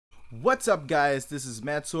What's up, guys? This is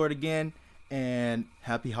Matt Sword again, and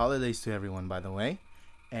happy holidays to everyone, by the way.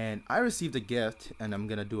 And I received a gift, and I'm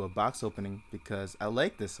gonna do a box opening because I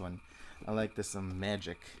like this one. I like this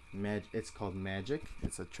Magic. It's called Magic.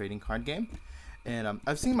 It's a trading card game, and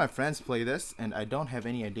I've seen my friends play this, and I don't have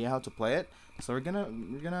any idea how to play it. So we're gonna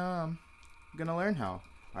learn how.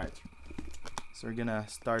 All right. So we're gonna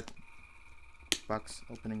start box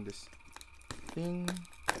opening this thing.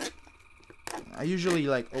 I usually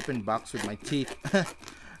like open box with my teeth,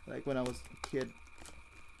 like when I was a kid.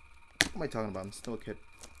 What am I talking about? I'm still a kid.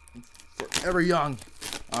 I'm forever young.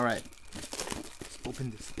 All right, let's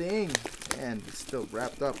open this thing, and it's still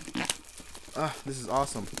wrapped up. This is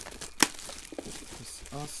awesome. This is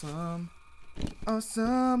awesome,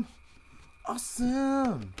 awesome,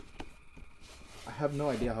 awesome. I have no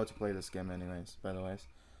idea how to play this game, anyways. By the way,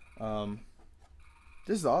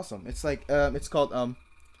 this is awesome. It's like it's called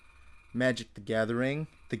Magic the Gathering,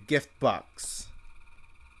 the Gift Box.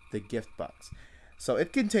 The Gift Box. So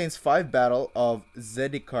it contains 5 battle of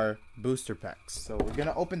Zendikar booster packs. So we're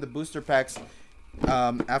gonna open the booster packs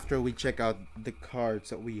after we check out the cards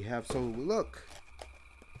that we have. So look.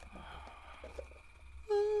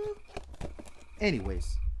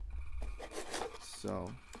 Anyways.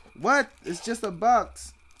 So what? It's just a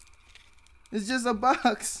box. It's just a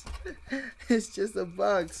box. It's just a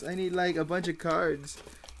box. I need like a bunch of cards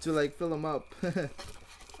to like fill them up.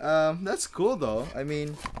 That's cool though. I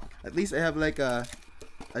mean, at least I have like a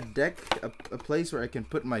deck, a place where I can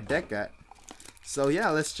put my deck at. So yeah,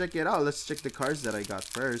 let's check it out. Let's check the cards that I got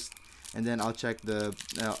first, and then I'll check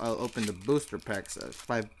I'll open the booster packs.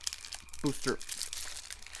 5 booster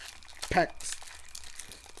packs.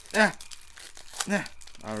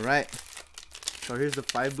 All right. So here's the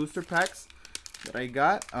 5 booster packs that I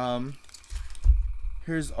got.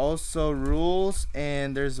 Here's also rules,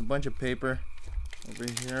 and there's a bunch of paper over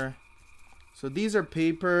here. So these are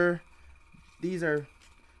paper. These are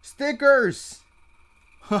stickers.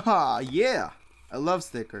 Haha, yeah. I love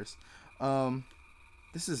stickers.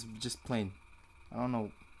 This is just plain. I don't know.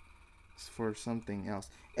 It's for something else.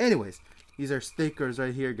 Anyways, these are stickers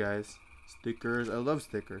right here, guys. Stickers. I love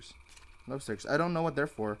stickers. Love stickers. I don't know what they're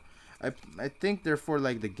for. I think they're for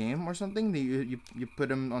like the game or something. You put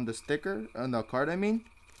them on the sticker, on the card, I mean.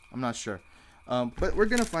 I'm not sure. But we're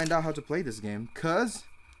gonna find out how to play this game, cause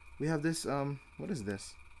we have this what is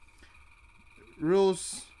this?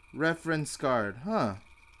 Rules reference card.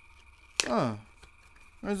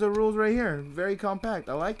 There's the rules right here. Very compact.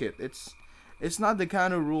 I like it. It's not the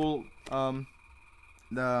kind of rule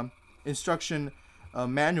the instruction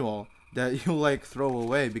manual that you like throw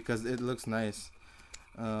away because it looks nice.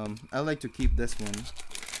 I like to keep this one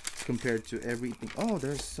compared to everything. Oh,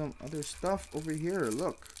 there's some other stuff over here.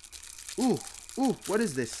 Look. Ooh, what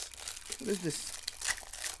is this? What is this?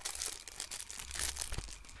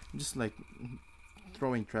 I'm just like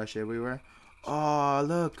throwing trash everywhere. Oh,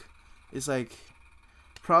 look. It's like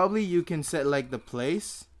probably you can set like the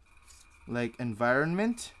place, like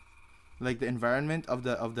environment, like the environment of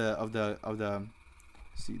the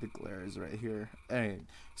see, the glare is right here. Anyway,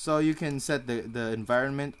 so you can set the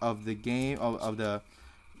environment of the game of the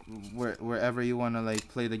wherever you want to like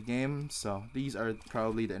play the game. So these are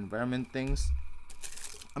probably the environment things.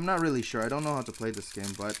 I'm not really sure. I don't know how to play this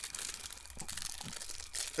game, but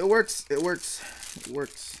it works.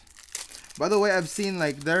 By the way, I've seen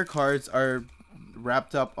like their cards are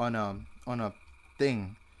wrapped up on a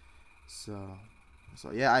thing. So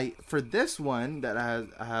yeah, for this one that I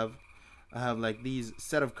have like these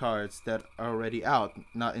set of cards that are already out,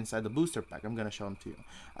 not inside the booster pack. I'm gonna show them to you.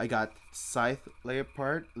 I got Scythe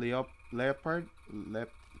Leopard.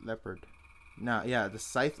 Nah, yeah, the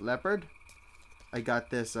Scythe Leopard. I got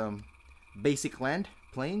this Basic Land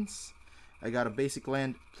Plains. I got a Basic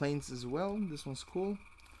Land Plains as well. This one's cool.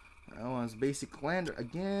 That one's Basic Land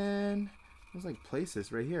again. There's like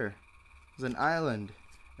places right here. There's an island,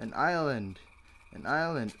 an island, an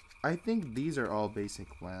island. I think these are all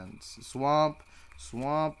basic lands. Swamp,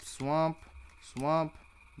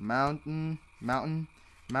 mountain,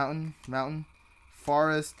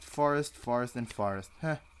 forest, and forest.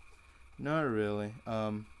 Huh. Not really.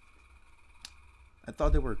 I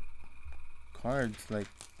thought they were cards, like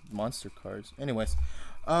monster cards. Anyways,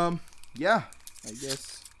 yeah, I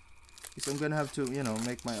guess I'm gonna have to,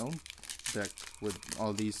 make my own deck with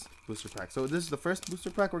all these booster packs. So this is the first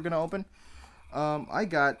booster pack we're gonna open. I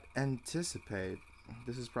got Anticipate.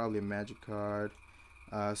 This is probably a magic card.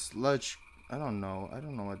 Sludge. I don't know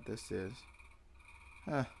what this is.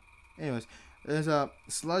 Anyways, there's a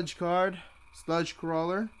Sludge card. Sludge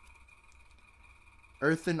Crawler.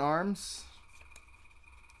 Earthen Arms.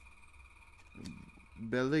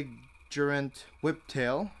 Belligerent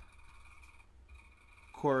Whiptail,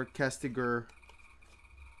 Castigar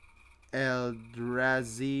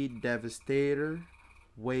Eldrazi Devastator,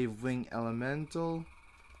 Wavewing Elemental,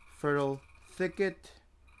 Fertile Thicket,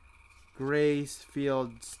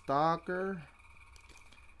 Gracefield Stalker,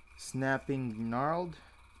 Snapping Gnarled.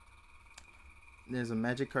 There's a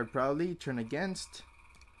magic card proudly, turn against.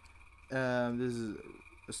 This is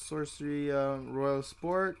a sorcery, Royal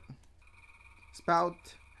Sport, Spout,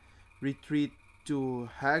 Retreat to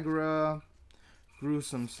Hagra,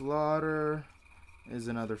 Gruesome Slaughter is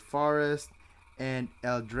another forest, and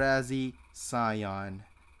Eldrazi Scion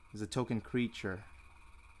is a token creature.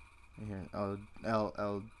 Here,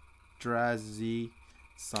 Eldrazi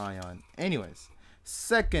Scion. Anyways,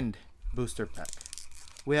 second booster pack.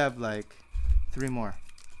 We have like 3 more.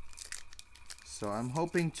 So I'm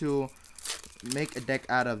hoping to make a deck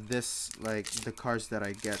out of this, like the cards that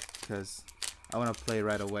I get, because I want to play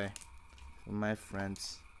right away with my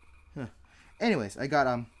friends. Anyways, I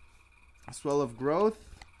got Swell of Growth,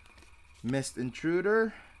 Mist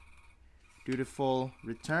Intruder, Dutiful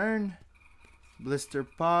Return, Blister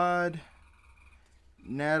Pod,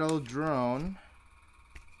 Nettle Drone,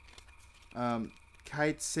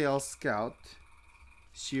 Kite Sail Scout,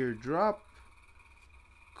 Sheer Drop,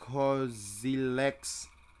 Kozilek's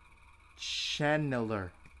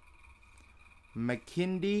Channeler,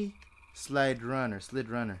 McKindy Slid Runner,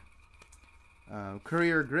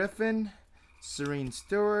 Courier Griffin, Serene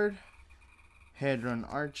Steward, Hedron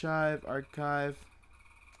Archive,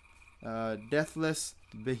 Deathless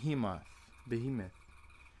Behemoth,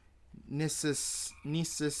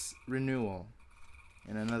 Nisus Renewal,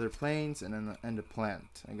 and another Plains, and a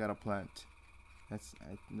plant. I got a plant. That's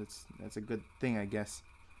a good thing, I guess.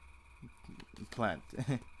 Plant.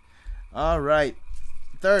 All right,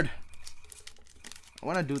 third. I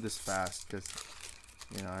want to do this fast because,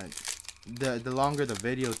 you know, the longer the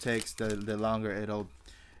video takes, the longer it'll,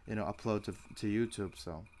 you know, upload to YouTube.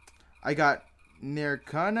 So I got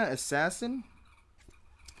Nirkana Assassin,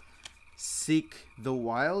 Seek the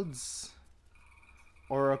Wilds,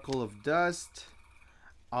 Oracle of Dust,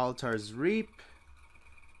 Altar's Reap,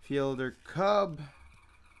 Fielder Cub,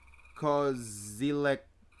 Kozilek's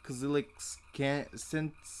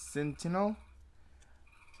Sentinel,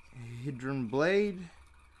 Hydron Blade,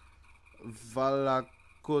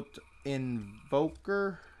 Valakut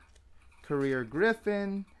Invoker, Career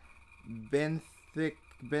Griffin, Benthic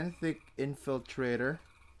Infiltrator,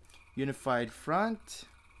 Unified Front,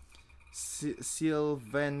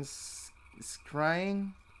 Sylvan's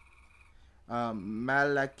Scrying,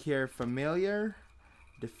 Malakir Familiar,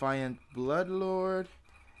 Defiant Bloodlord,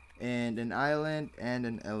 and an Island and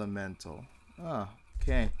an Elemental. Oh,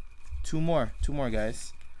 okay. Two more,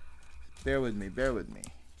 guys. Bear with me.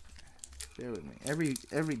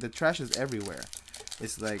 The trash is everywhere.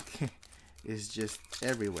 It's like, it's just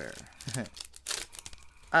everywhere.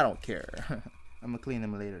 I don't care. I'm gonna clean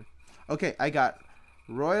them later. Okay, I got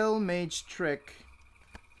Royal Mage Trick,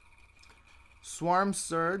 Swarm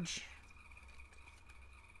Surge,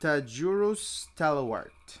 Tajurus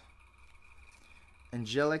Talawart,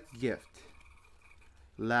 Angelic Gift,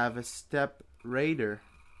 Lava Step Raider,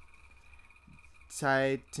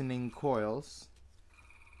 Tightening Coils,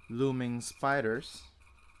 Looming Spiders,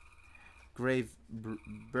 Grave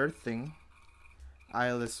Birthing,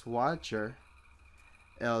 Eyeless Watcher,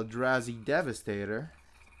 Eldrazi Devastator,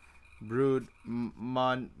 Brood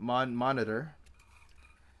Monitor,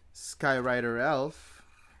 Skyrider Elf,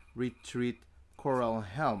 Retreat Coral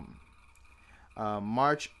Helm,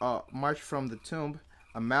 March from the Tomb,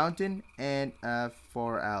 a Mountain, and a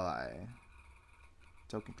 4 ally.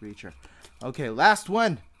 Token creature. Okay, last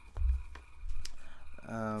one.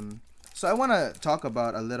 So I want to talk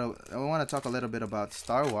a little bit about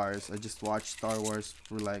Star Wars. I just watched Star Wars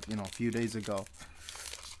for like, you know, a few days ago,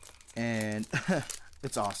 and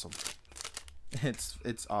it's awesome.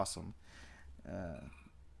 It's awesome.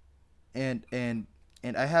 And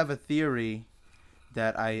I have a theory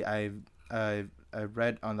that I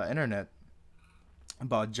read on the internet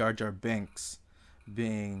about Jar Jar Binks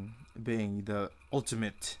being the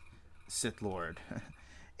ultimate Sith Lord.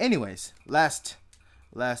 Anyways, last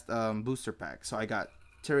booster pack. So I got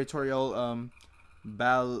Territorial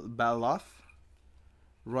Baloth,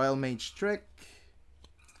 Royal Mage Trick,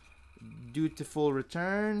 Dutiful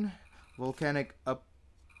Return, Volcanic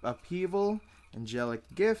Upheaval, Angelic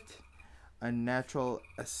Gift, Unnatural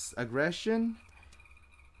Aggression,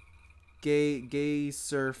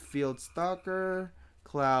 Geyser Field Stalker,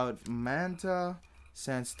 Cloud Manta,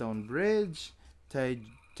 Sandstone Bridge,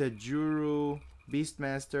 Tajuru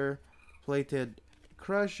Beastmaster, Plated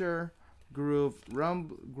Crusher, Grove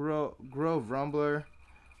Rumbler,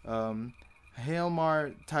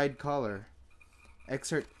 Hailmar Tidecaller,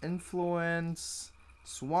 Exert Influence,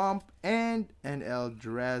 Swamp, and an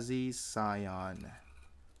Eldrazi Scion.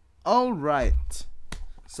 All right,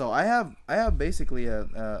 so I have basically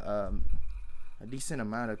a decent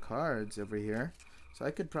amount of cards over here, so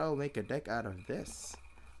I could probably make a deck out of this.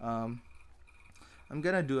 I'm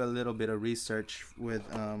gonna do a little bit of research with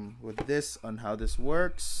this on how this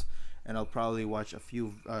works, and I'll probably watch a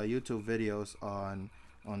few YouTube videos on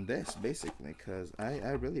this basically, because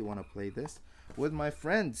I really want to play this with my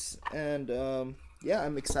friends, and yeah,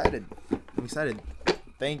 I'm excited.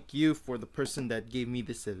 Thank you for the person that gave me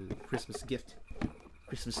this Christmas gift.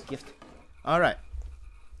 All right,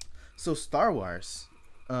 so Star Wars,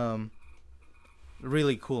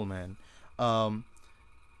 really cool, man.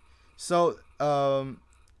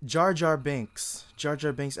 Jar Jar Binks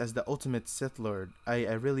as the ultimate Sith Lord.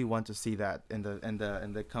 I really want to see that in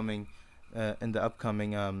the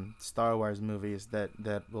upcoming Star Wars movies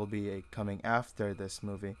that will be coming after this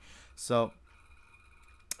movie. So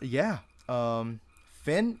yeah,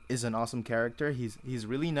 Finn is an awesome character. He's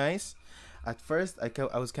really nice. At first, I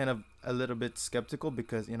was kind of a little bit skeptical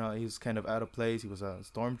because, you know, he was kind of out of place. He was a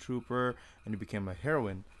stormtrooper and he became a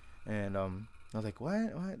heroine, and I was like,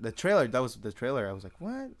 what? The trailer, that was the trailer. I was like,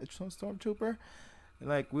 what? It's some stormtrooper,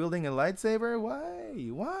 like wielding a lightsaber?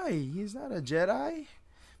 Why? He's not a Jedi.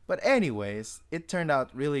 But anyways, it turned out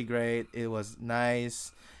really great. It was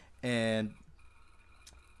nice, and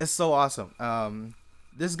it's so awesome.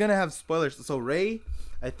 This is gonna have spoilers. So Rey,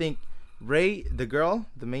 I think Rey, the girl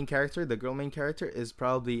main character, is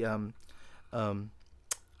probably Luke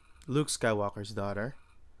Skywalker's daughter,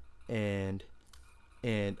 and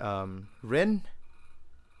Ren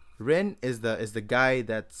is the guy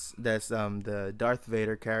that's the Darth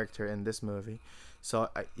Vader character in this movie. So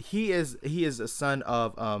he is a son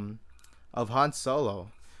of Han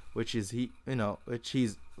Solo, which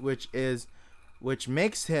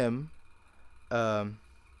makes him a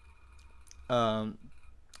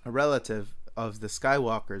relative of the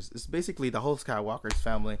Skywalkers. It's basically the whole Skywalkers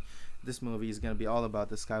family. This movie is gonna be all about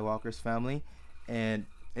the Skywalkers family, and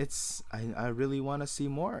I really want to see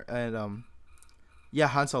more. And yeah,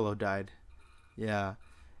 Han Solo died. Yeah,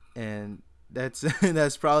 and that's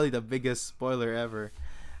that's probably the biggest spoiler ever.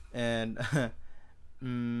 And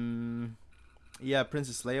yeah,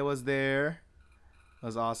 Princess Leia was there. That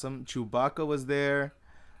was awesome. Chewbacca was there.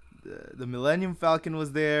 The Millennium Falcon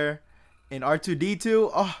was there, and R2D2.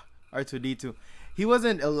 Oh, R2D2. He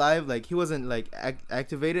wasn't alive, like he wasn't like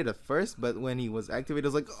activated at first, but when he was activated, I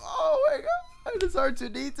was like, oh my god, it's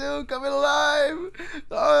R2D2 coming alive.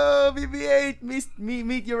 Oh, BB-8,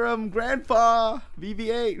 meet your grandpa,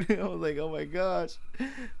 BB-8. I was like, oh my gosh.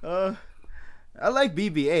 I like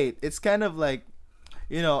BB-8. It's kind of like,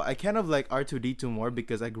 you know, I kind of like R2D2 more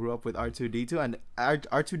because I grew up with R2D2, and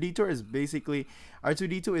R2D2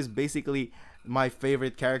 is basically my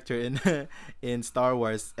favorite character in Star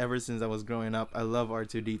Wars ever since I was growing up. I love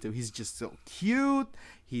R2D2. He's just so cute.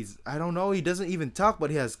 I don't know, he doesn't even talk,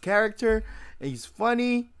 but he has character and he's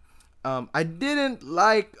funny. I didn't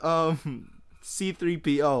like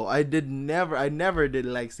C3PO. I never did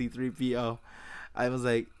like C3PO. I was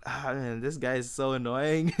like, man, this guy is so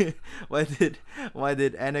annoying. why did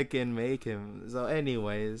Anakin make him? So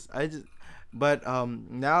anyways, but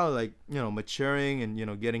now, like, you know, maturing and, you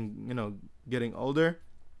know, getting older,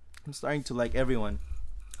 I'm starting to like everyone.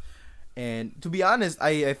 And to be honest,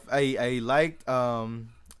 I liked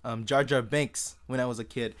Jar Jar Binks when I was a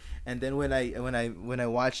kid, and then when I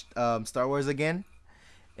watched Star Wars again,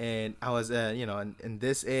 and I was you know, in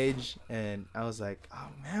this age, and I was like, oh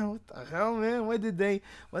man, what the hell, man? Why did they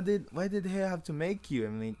have to make you? I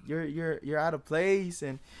mean, you're out of place,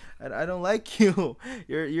 and I don't like you.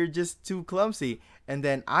 You're just too clumsy. And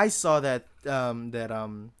then I saw that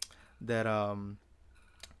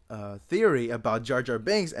theory about Jar Jar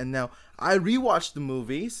Binks, and now I rewatched the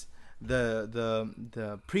movies,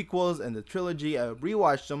 the prequels and the trilogy. I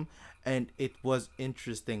rewatched them, and it was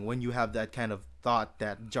interesting when you have that kind of thought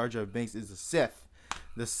that Jar Jar Binks is the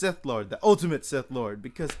Sith Lord, the ultimate Sith Lord.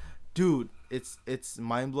 Because, dude, it's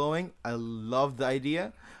mind blowing. I love the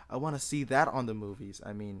idea. I want to see that on the movies.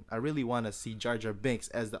 I mean, I really want to see Jar Jar Binks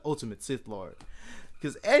as the ultimate Sith Lord.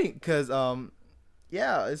 Because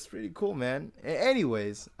yeah, it's pretty cool, man.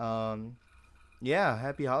 Anyways, yeah,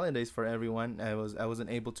 happy holidays for everyone. I wasn't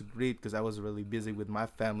able to greet because I was really busy with my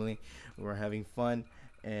family. We were having fun,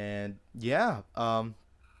 and yeah,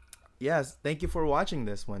 yes, thank you for watching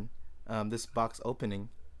this one, this open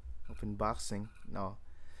boxing. No,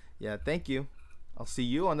 yeah, thank you. I'll see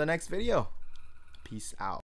you on the next video. Peace out.